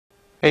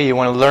Hey, you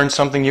want to learn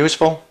something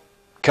useful?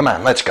 Come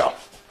on, let's go.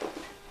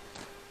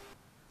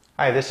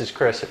 Hi, this is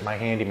Chris at My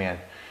Handyman,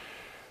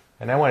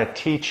 and I want to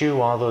teach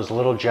you all those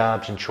little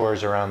jobs and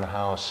chores around the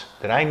house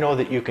that I know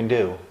that you can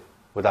do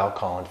without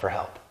calling for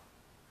help.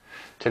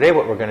 Today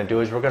what we're going to do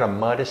is we're going to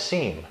mud a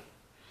seam.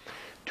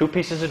 2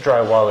 pieces of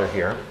drywall are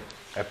here.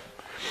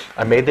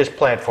 I made this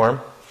platform,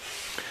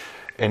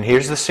 and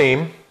here's the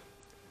seam.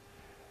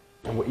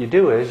 And what you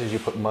do is you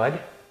put mud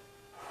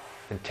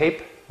and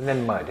tape and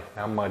then mud.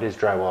 Now mud is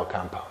drywall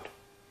compound.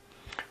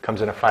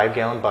 Comes in a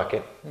 5-gallon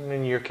bucket. And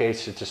in your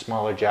case, it's a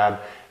smaller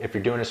job. If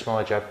you're doing a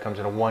smaller job, it comes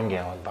in a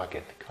 1-gallon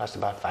bucket. It costs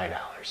about $5.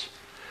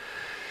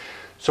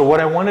 So what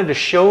I wanted to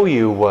show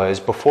you was,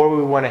 before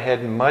we went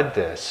ahead and mud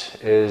this,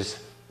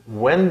 is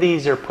when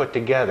these are put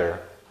together,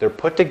 they're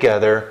put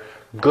together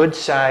good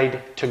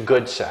side to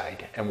good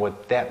side. And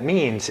what that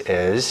means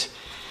is,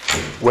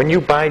 when you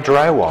buy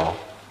drywall,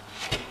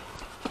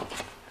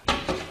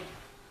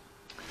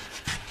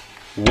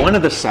 one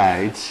of the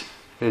sides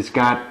has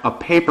got a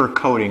paper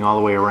coating all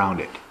the way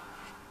around it.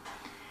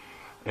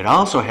 It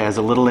also has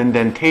a little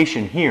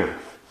indentation here.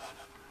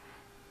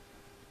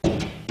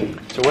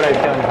 So what I've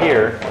done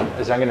here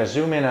is I'm going to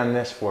zoom in on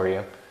this for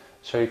you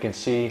so you can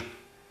see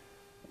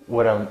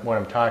what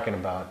I'm talking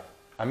about.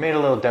 I made a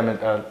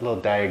little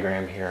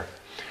diagram here.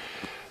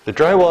 The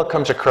drywall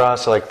comes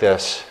across like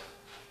this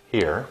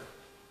here,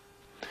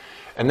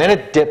 and then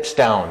it dips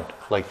down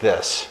like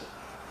this.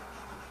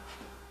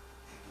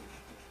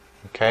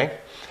 Okay?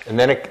 And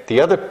then the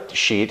other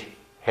sheet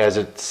has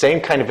the same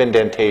kind of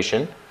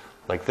indentation,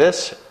 like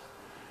this,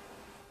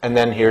 and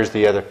then here's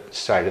the other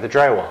side of the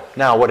drywall.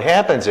 Now what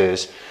happens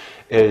is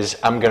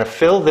I'm going to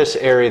fill this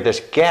area, this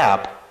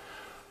gap,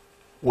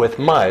 with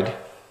mud,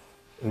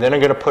 and then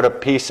I'm going to put a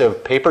piece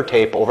of paper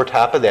tape over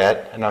top of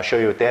that, and I'll show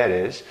you what that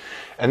is.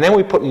 And then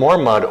we put more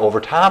mud over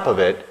top of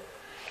it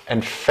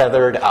and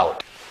feather it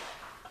out.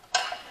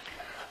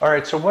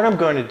 Alright, so what I'm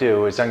going to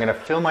do is I'm going to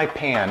fill my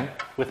pan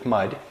with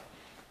mud,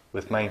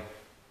 with my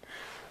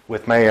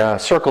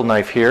circle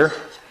knife here,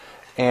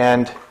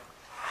 and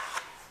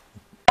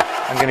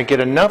I'm going to get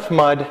enough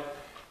mud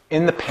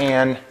in the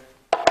pan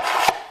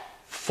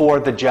for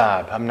the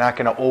job. I'm not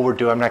going to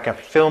overdo it. I'm not going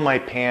to fill my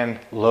pan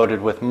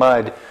loaded with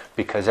mud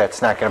because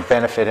that's not going to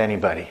benefit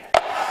anybody.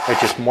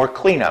 It's just more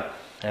cleanup,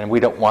 and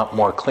we don't want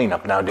more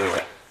cleanup now, do we?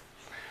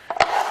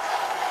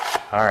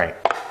 All right.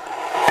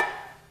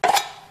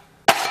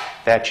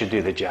 That should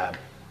do the job.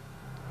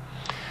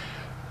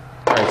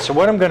 Alright, so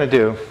what I'm going to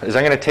do is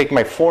I'm going to take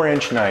my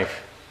 4-inch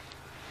knife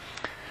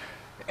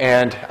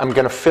and I'm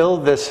going to fill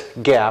this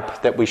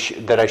gap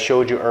that I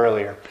showed you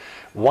earlier.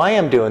 Why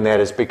I'm doing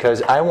that is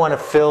because I want to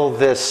fill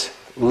this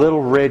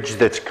little ridge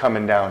that's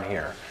coming down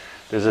here.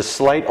 There's a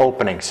slight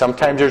opening.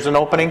 Sometimes there's an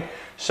opening,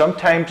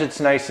 sometimes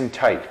it's nice and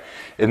tight.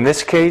 In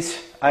this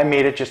case, I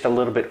made it just a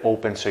little bit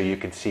open so you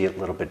can see it a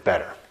little bit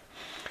better.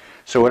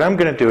 So what I'm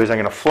going to do is I'm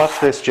going to fluff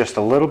this just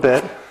a little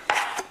bit,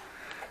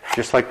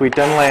 just like we've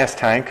done last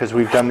time, because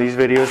we've done these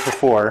videos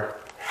before.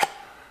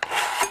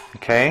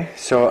 Okay,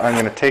 so I'm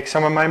going to take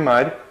some of my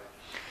mud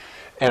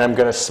and I'm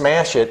going to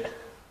smash it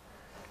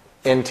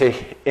into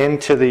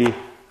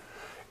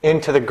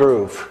the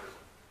groove.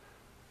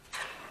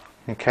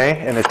 Okay,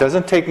 and it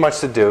doesn't take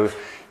much to do.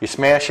 You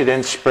smash it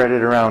in, spread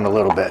it around a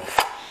little bit.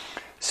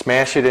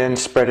 Smash it in,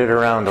 spread it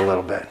around a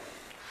little bit.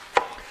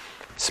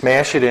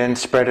 Smash it in,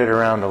 spread it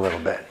around a little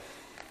bit.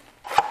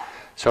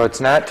 So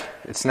it's not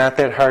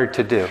that hard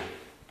to do.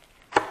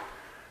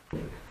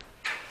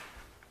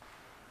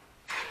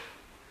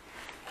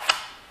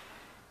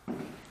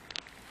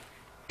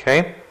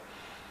 Okay?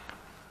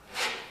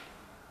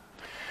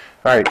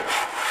 Alright.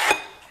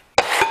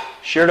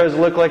 Sure does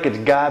look like it's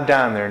gobbed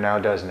on there now,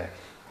 doesn't it?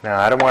 Now,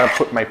 I don't want to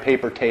put my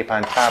paper tape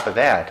on top of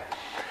that.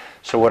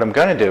 So what I'm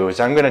going to do is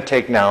I'm going to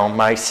take now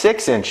my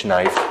 6-inch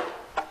knife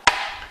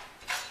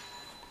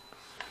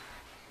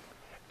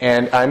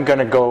and I'm going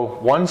to go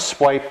one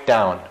swipe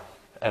down.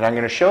 And I'm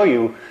going to show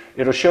you,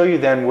 it'll show you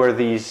then where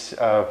these,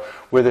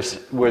 where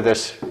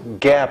this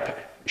gap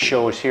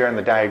shows here on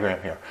the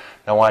diagram here.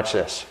 Now watch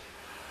this.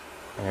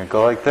 I'm going to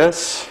go like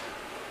this.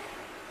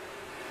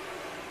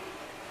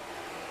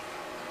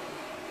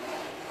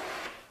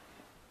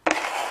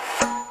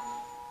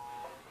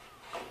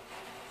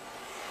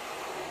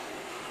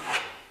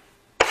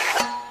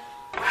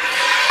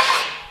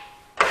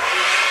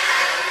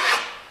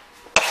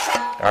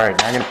 All right,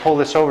 now I'm going to pull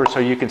this over so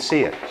you can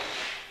see it,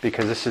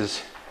 because this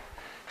is,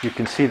 you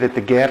can see that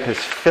the gap is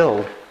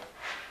filled.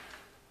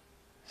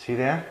 See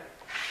that?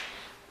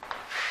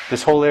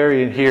 This whole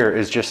area in here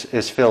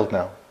is filled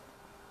now.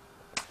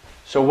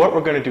 So what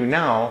we're going to do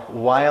now,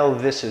 while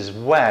this is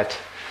wet,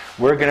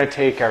 we're going to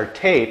take our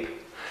tape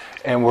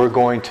and we're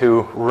going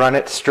to run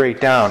it straight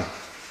down.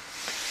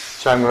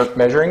 So I'm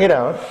measuring it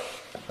out.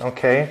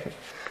 Okay,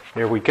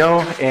 there we go.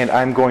 And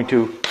I'm going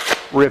to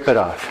rip it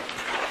off.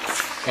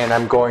 And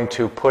I'm going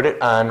to put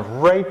it on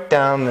right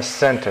down the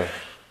center.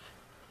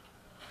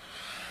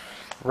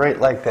 Right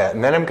like that.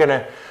 And then I'm going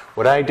to,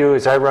 what I do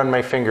is I run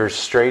my fingers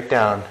straight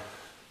down.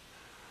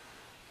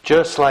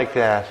 Just like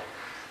that.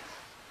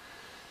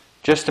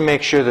 just to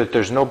make sure that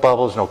there's no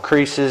bubbles, no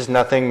creases,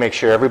 nothing. Make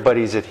sure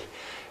everybody's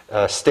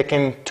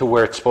sticking to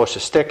where it's supposed to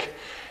stick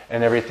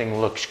and everything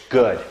looks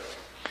good.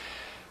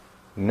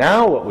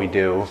 Now what we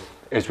do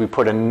is we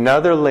put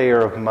another layer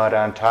of mud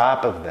on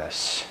top of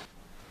this.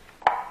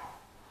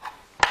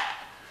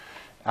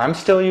 I'm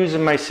still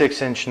using my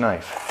 6-inch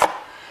knife.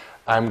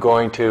 I'm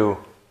going to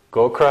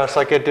go across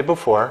like I did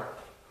before.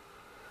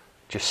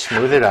 Just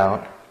smooth it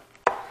out.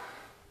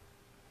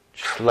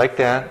 Just like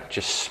that.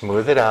 Just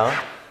smooth it out.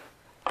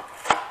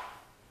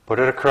 Put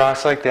it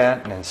across like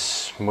that and then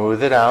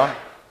smooth it out.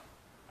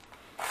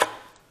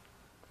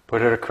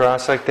 Put it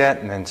across like that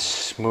and then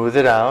smooth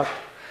it out.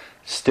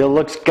 Still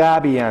looks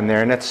gobby on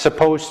there, and it's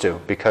supposed to,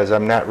 because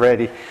I'm not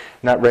ready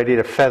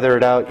to feather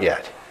it out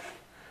yet.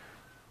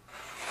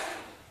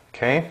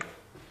 Okay?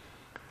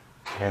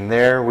 And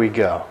there we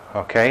go.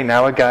 Okay,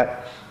 now I've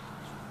got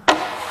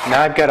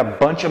a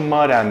bunch of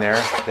mud on there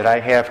that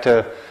I have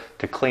to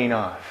clean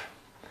off.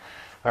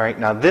 All right,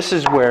 now this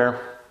is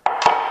where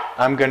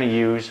I'm going to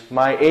use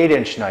my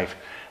 8-inch knife.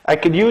 I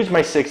could use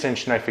my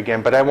 6-inch knife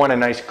again, but I want a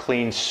nice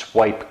clean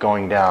swipe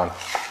going down.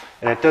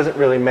 And it doesn't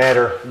really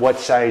matter what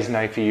size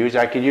knife you use.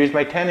 I could use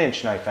my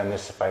 10-inch knife on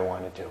this if I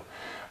wanted to,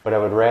 but I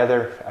would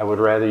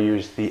rather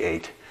use the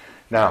 8.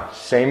 Now,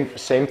 same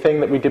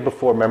thing that we did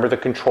before. Remember the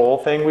control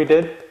thing we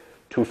did?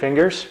 2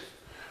 fingers.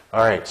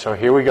 All right, so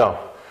here we go.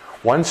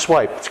 One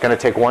swipe. It's going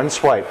to take one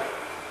swipe.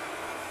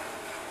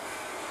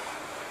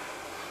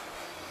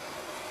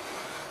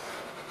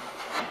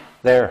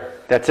 There,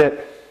 that's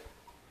it.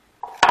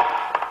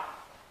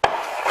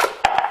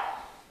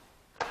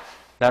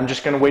 Now I'm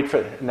just going to wait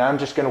for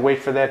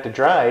that to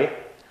dry,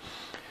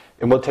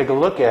 and we'll take a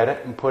look at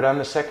it and put on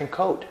the second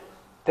coat.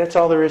 That's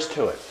all there is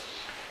to it.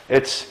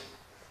 It's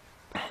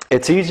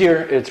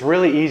easier. It's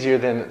really easier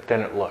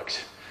than it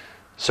looks.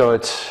 So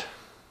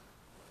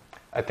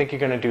I think you're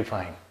going to do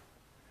fine.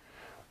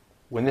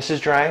 When this is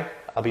dry,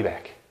 I'll be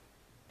back.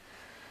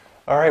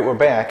 All right, we're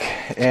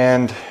back,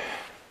 and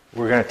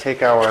we're going to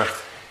take our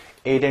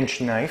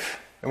 8-inch knife,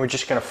 and we're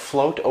just going to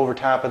float over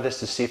top of this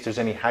to see if there's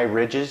any high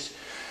ridges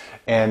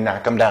and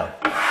knock them down.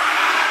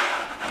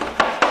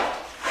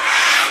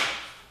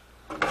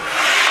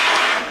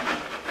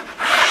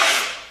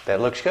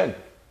 That looks good.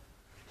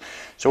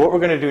 So what we're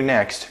going to do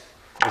next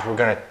is we're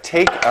going to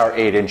take our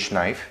 8-inch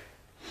knife,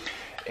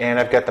 and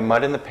I've got the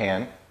mud in the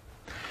pan,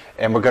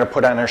 and we're going to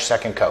put on our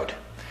second coat.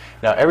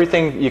 Now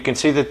everything, you can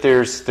see that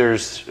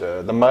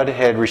the mud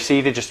had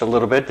receded just a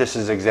little bit. This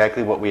is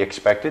exactly what we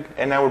expected.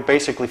 And now we're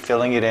basically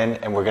filling it in,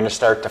 and we're going to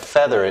start to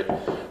feather it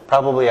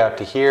probably out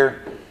to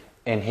here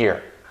and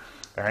here.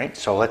 All right,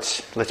 so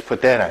let's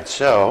put that on.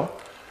 So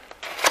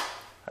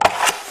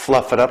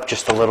fluff it up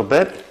just a little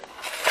bit.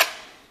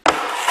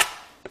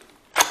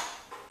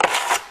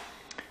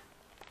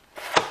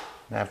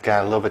 Now I've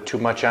got a little bit too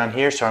much on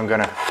here, so I'm going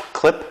to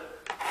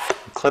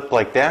clip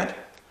like that.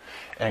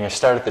 And I'm going to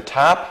start at the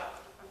top.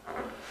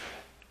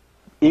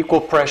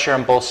 Equal pressure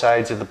on both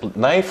sides of the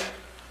knife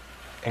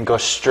and go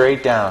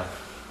straight down.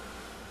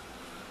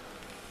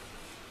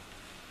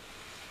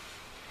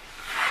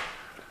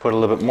 Put a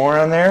little bit more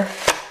on there.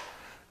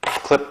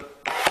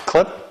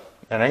 Clip,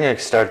 and I'm going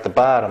to start at the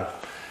bottom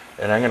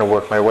and I'm going to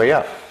work my way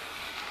up.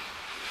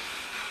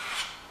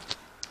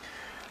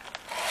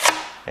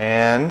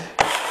 And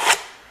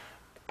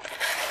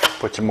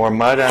put some more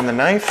mud on the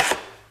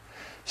knife.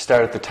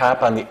 Start at the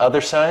top on the other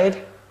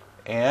side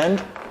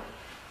and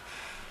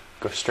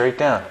go straight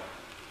down.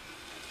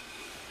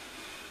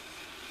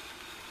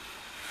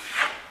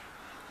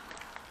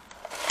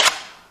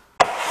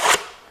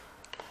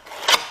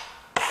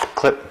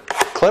 Clip.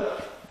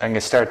 I'm going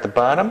to start at the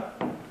bottom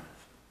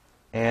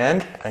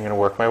and I'm going to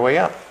work my way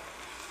up.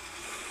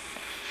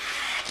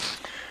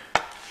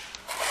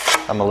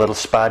 I'm a little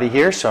spotty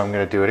here, so I'm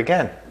going to do it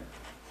again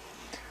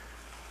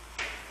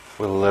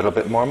with a little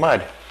bit more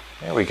mud.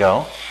 There we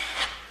go.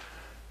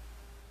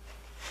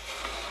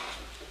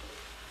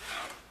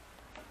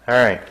 All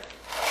right.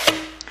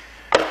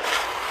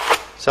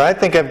 So I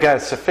think I've got a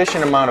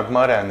sufficient amount of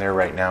mud on there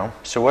right now.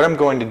 So what I'm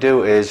going to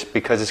do is,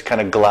 because it's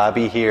kind of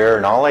globby here,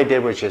 and all I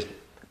did was just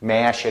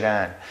mash it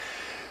on.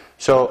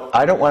 So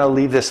I don't want to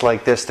leave this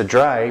like this to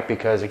dry,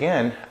 because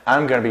again,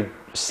 I'm going to be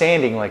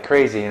sanding like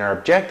crazy, and our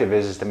objective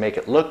is to make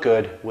it look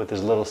good with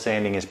as little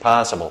sanding as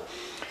possible.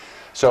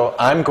 So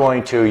I'm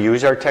going to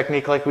use our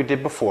technique like we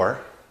did before.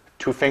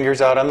 2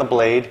 fingers out on the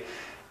blade,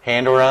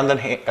 hand around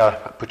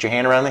the put your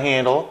hand around the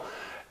handle,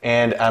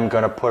 and I'm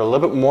going to put a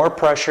little bit more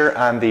pressure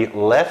on the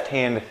left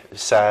hand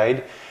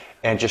side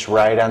and just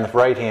right on the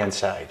right hand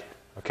side.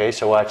 Okay,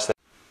 so watch that.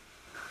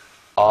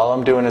 All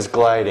I'm doing is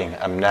gliding.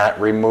 I'm not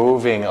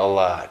removing a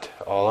lot.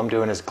 All I'm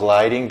doing is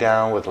gliding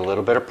down with a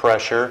little bit of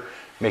pressure.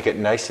 Make it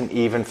nice and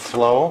even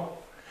flow.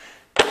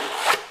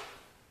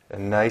 A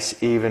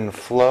nice even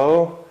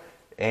flow,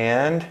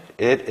 and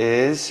it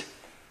is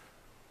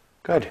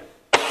good.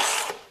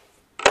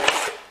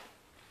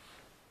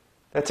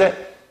 That's it.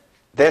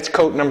 That's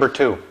coat number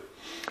 2.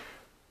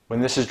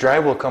 When this is dry,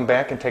 we'll come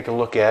back and take a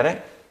look at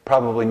it.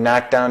 Probably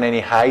knock down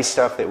any high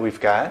stuff that we've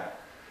got.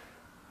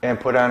 and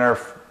put on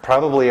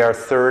probably our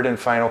third and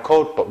final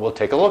coat, but we'll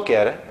take a look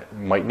at it.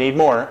 Might need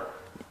more.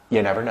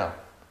 You never know.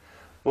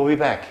 We'll be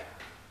back.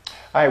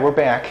 All right, we're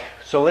back.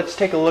 So let's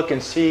take a look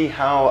and see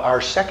how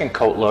our second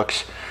coat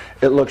looks.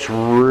 It looks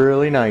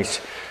really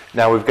nice.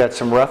 Now we've got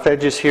some rough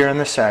edges here on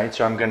the side,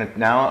 so I'm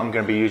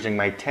gonna be using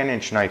my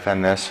 10-inch knife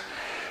on this.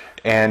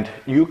 And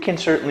you can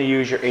certainly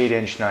use your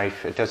 8-inch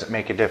knife. It doesn't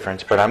make a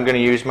difference, but I'm gonna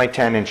use my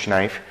 10-inch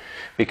knife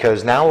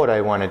because now what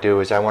I want to do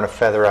is I want to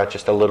feather out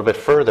just a little bit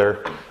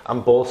further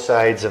on both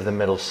sides of the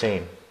middle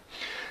seam.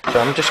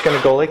 So I'm just going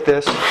to go like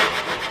this,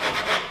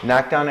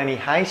 knock down any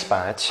high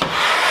spots,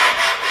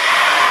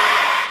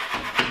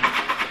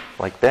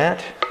 like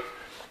that.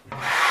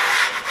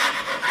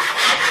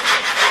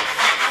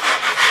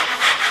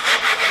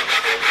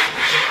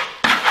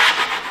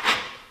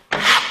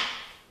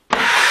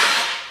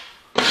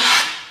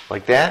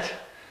 Like that.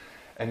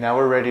 And now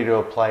we're ready to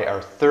apply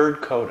our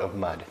third coat of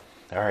mud.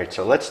 All right,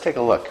 so let's take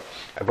a look.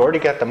 I've already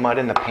got the mud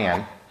in the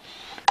pan,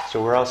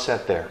 so we're all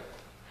set there.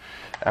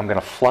 I'm going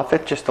to fluff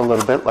it just a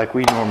little bit like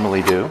we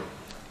normally do.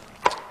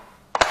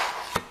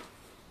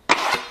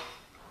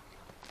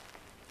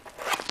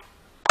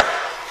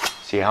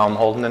 See how I'm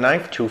holding the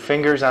knife? 2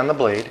 fingers on the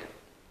blade.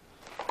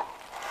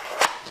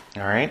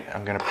 All right,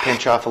 I'm going to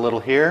pinch off a little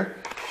here,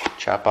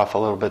 chop off a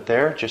little bit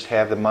there, just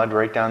have the mud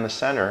right down the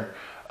center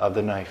of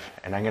the knife.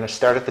 And I'm going to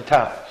start at the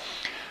top.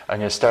 I'm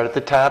going to start at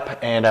the top,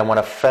 and I want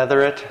to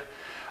feather it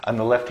on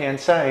the left-hand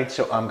side,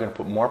 so I'm going to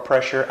put more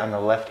pressure on the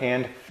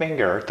left-hand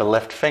finger, the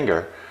left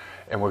finger,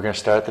 and we're going to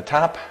start at the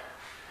top.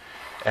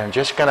 And I'm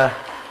just going to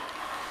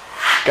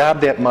gob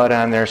that mud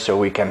on there so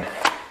we can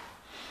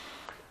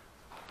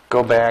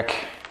go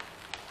back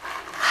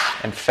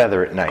and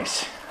feather it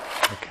nice.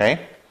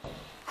 Okay?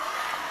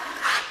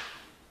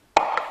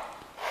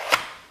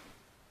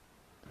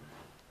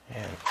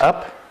 And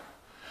up.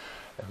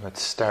 And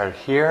let's start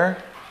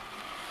here.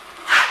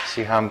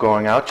 See how I'm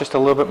going out just a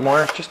little bit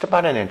more, just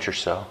about an inch or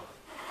so.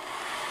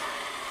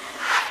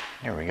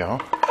 There we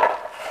go.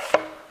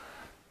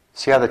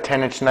 See how the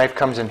 10-inch knife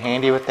comes in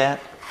handy with that?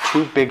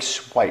 2 big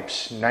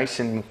swipes, nice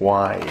and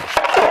wide.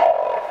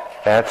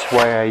 That's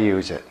why I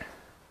use it.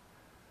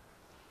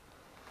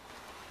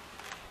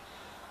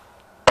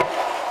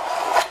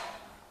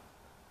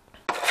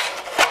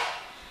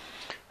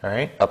 All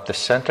right, up the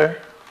center.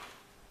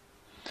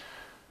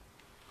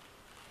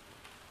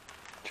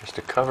 Just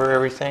to cover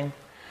everything.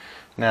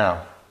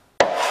 Now,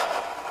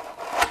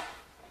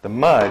 the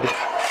mud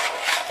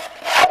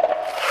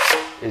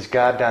is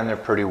gobbed on there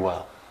pretty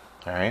well,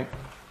 all right?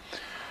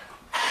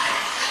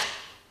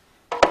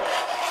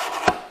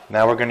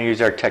 Now we're going to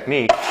use our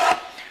technique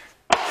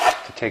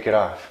to take it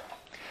off.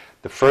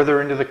 The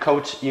further into the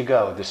coats you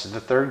go, this is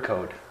the third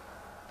coat,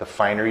 the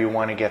finer you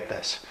want to get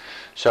this.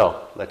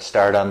 So let's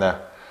start on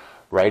the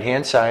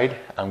right-hand side.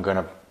 I'm going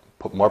to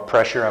put more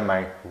pressure on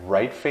my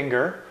right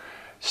finger,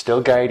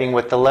 still guiding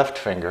with the left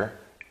finger.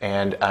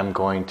 And I'm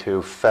going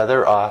to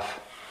feather off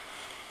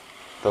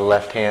the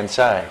left-hand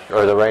side,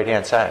 or the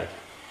right-hand side.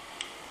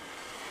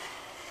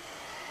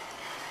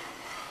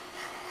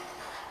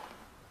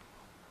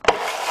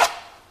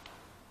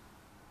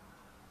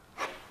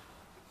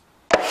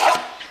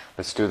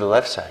 Let's do the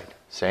left side.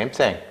 Same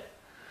thing.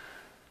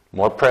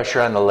 More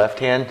pressure on the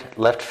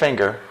left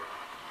finger,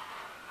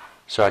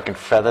 so I can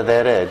feather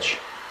that edge.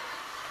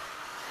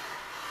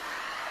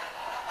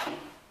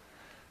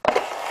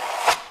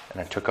 And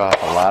I took off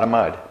a lot of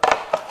mud.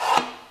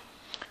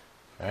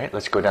 All right,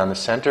 let's go down the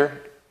center.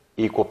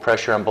 Equal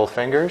pressure on both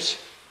fingers.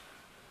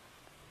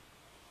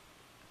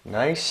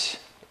 Nice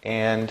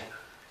and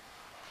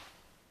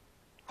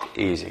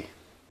easy.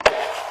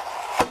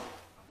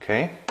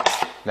 Okay,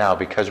 now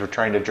because we're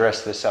trying to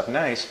dress this up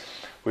nice,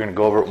 we're going to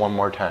go over it one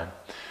more time.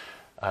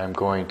 I'm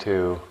going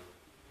to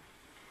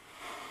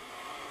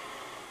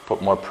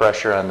put more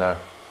pressure on the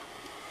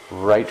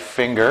right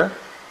finger.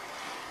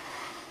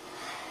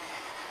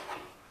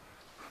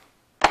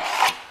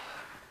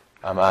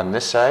 I'm on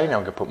this side, and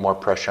I'm going to put more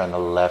pressure on the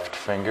left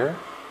finger.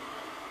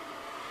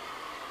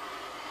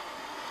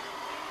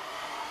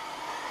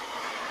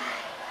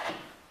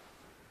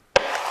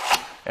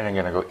 And I'm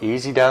going to go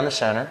easy down the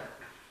center.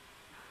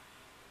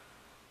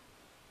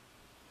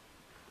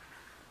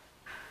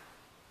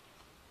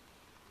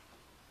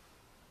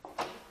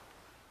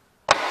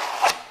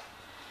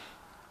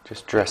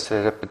 Just dress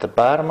it up at the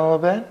bottom a little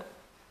bit.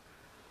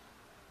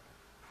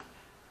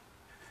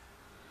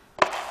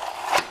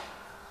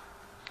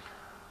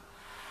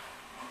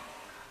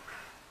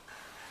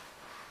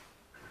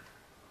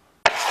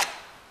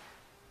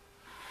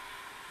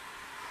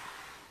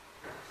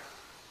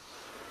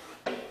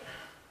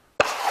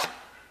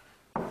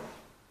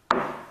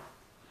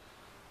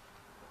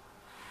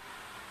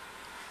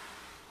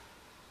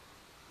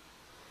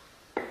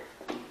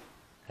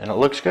 And it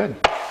looks good.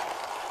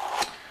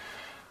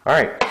 All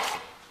right,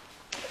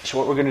 so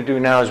what we're going to do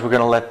now is we're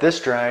going to let this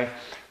dry.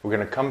 We're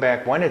going to come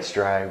back when it's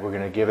dry. We're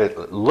going to give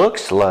it,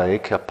 looks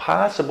like, a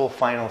possible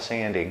final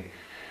sanding,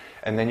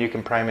 and then you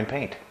can prime and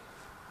paint.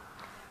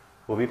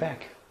 We'll be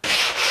back.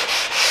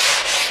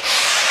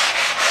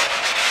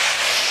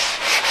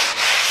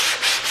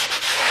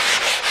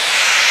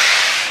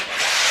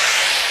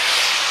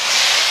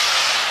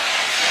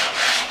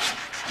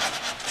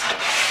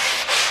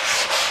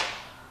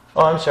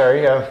 Oh, I'm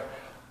sorry.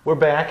 We're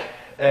back,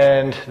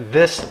 and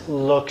this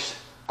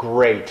looks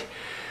great.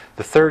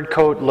 The third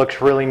coat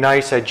looks really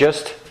nice. I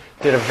just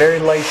did a very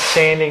light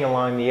sanding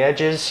along the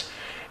edges,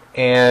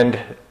 and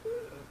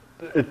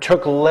it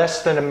took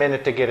less than a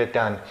minute to get it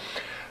done.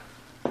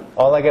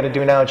 All I got to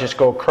do now is just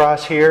go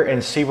across here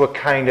and see what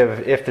kind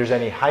of, if there's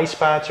any high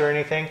spots or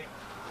anything.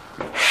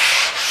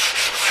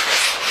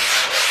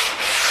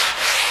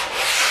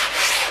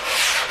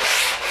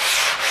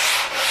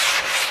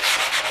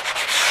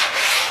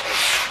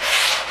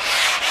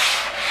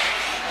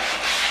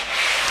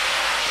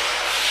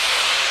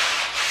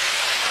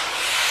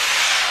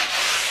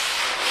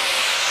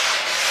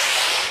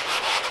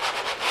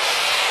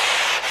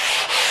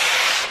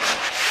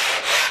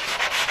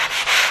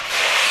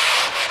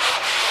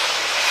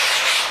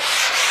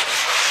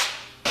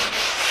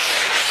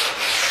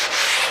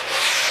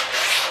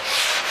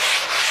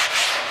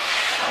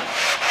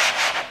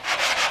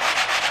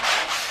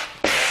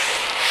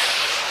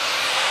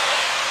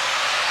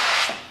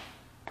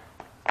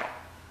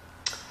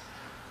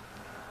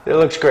 It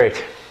looks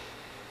great.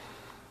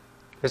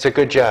 It's a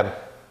good job.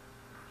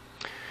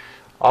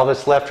 All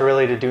that's left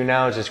really to do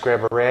now is just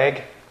grab a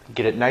rag,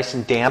 get it nice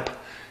and damp,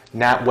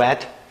 not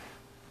wet,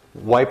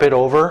 wipe it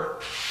over,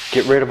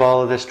 get rid of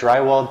all of this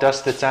drywall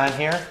dust that's on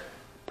here,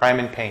 prime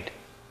and paint.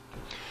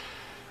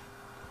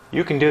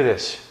 You can do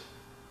this.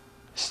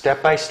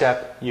 Step by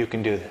step, you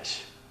can do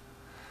this.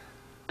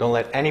 Don't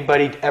let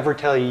anybody ever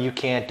tell you you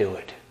can't do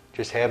it.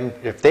 Just have them,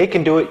 if they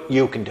can do it,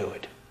 you can do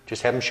it.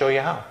 Just have them show you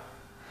how.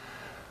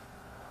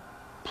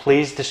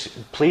 Please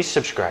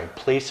subscribe.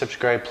 Please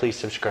subscribe. Please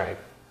subscribe.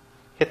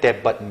 Hit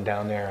that button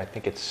down there. I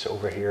think it's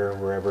over here,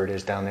 wherever it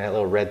is down there, that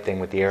little red thing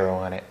with the arrow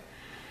on it.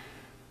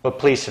 But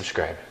please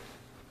subscribe.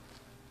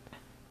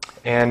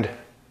 And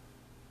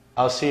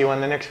I'll see you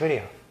on the next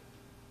video.